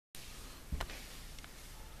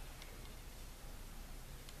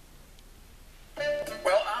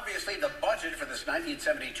this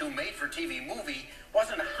 1972 made-for-TV movie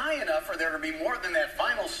wasn't high enough for there to be more than that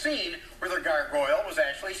final scene where the gargoyle was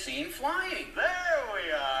actually seen flying. There we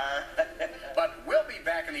are. But we'll be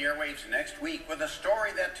back in the airwaves next week with a story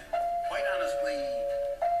that, quite honestly,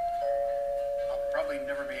 I'll probably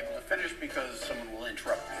never be able to finish because someone will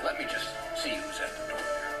interrupt me. Let me just see who's at the door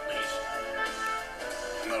here, please.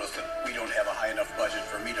 Notice that we don't have a high enough budget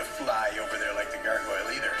for me to fly over there like the gargoyle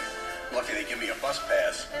either. Lucky they give me a bus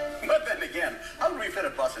pass. But then again, how would we fit a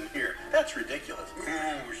bus in here? That's ridiculous.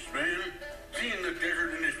 Oh, Sven, seeing the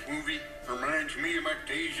desert in this movie reminds me of my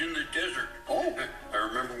days in the desert. Oh. I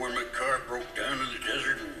remember when my car broke down in the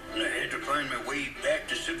desert and I had to find my way back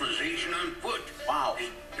to civilization on foot. Wow.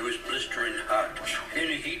 It was blistering hot and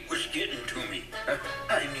the heat was getting to me.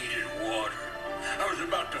 I needed water. I was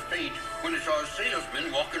about to faint when I saw a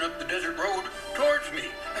salesman walking up the desert road towards me.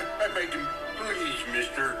 I begged him, "Please,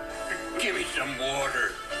 mister, give me some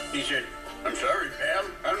water." He said, "I'm sorry, pal,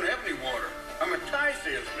 I don't have any water. I'm a tie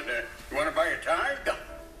salesman. You want to buy a tie?"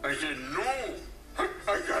 I said, "No,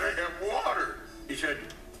 I gotta have water." He said,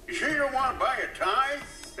 "You sure you don't want to buy a tie?"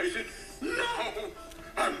 I said, "No,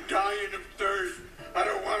 I'm dying of thirst. I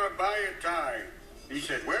don't want to buy a tie." He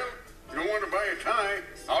said, "Well, you don't want to buy a tie?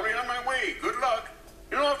 I'll be on my way. Good luck."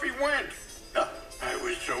 And off he went. I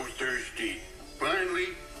was so thirsty. Finally,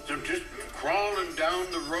 so I'm just crawling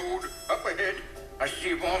down the road. Up ahead, I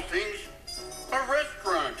see, of all things, a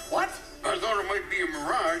restaurant. What? I thought it might be a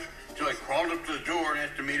mirage till I crawled up to the door and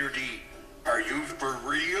asked the maitre d', "Are you for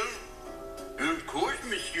real?" "Of course,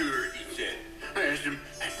 monsieur," he said. I asked him,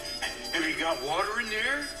 "Have you got water in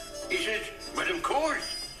there?" He says, "But of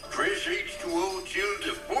course. Fresh H2O chilled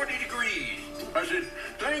to 40 degrees. I said,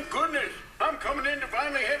 "Thank goodness. I'm coming in to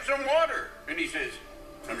finally have some water." And he says,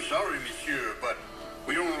 "I'm sorry, monsieur, but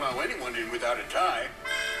we don't allow anyone in without a tie."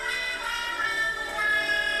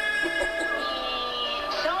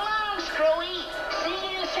 So long, Screwy. See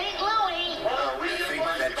you in St. Louis. I think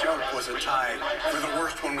that joke was a tie for the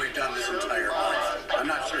worst one we've done this entire life. I'm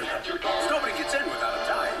not sure though. Nobody gets in without a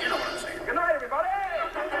tie. You know what I'm saying. Good night, everybody.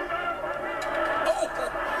 Oh!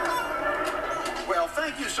 Well,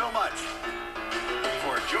 thank you so much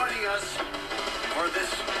for joining us for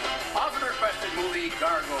this often requested movie,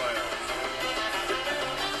 Gargoyles.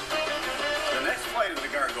 The next flight of the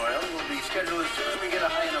Gargoyle will be scheduled as soon as we get a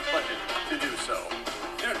high enough budget to do so.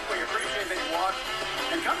 We appreciate that you watched,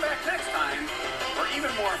 and come back next time for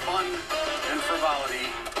even more fun and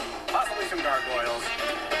frivolity, possibly some gargoyles,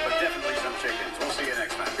 but definitely some chickens. We'll see you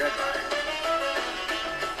next time. Goodbye.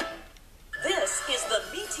 This is the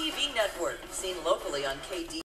MeTV Network, seen locally on KD.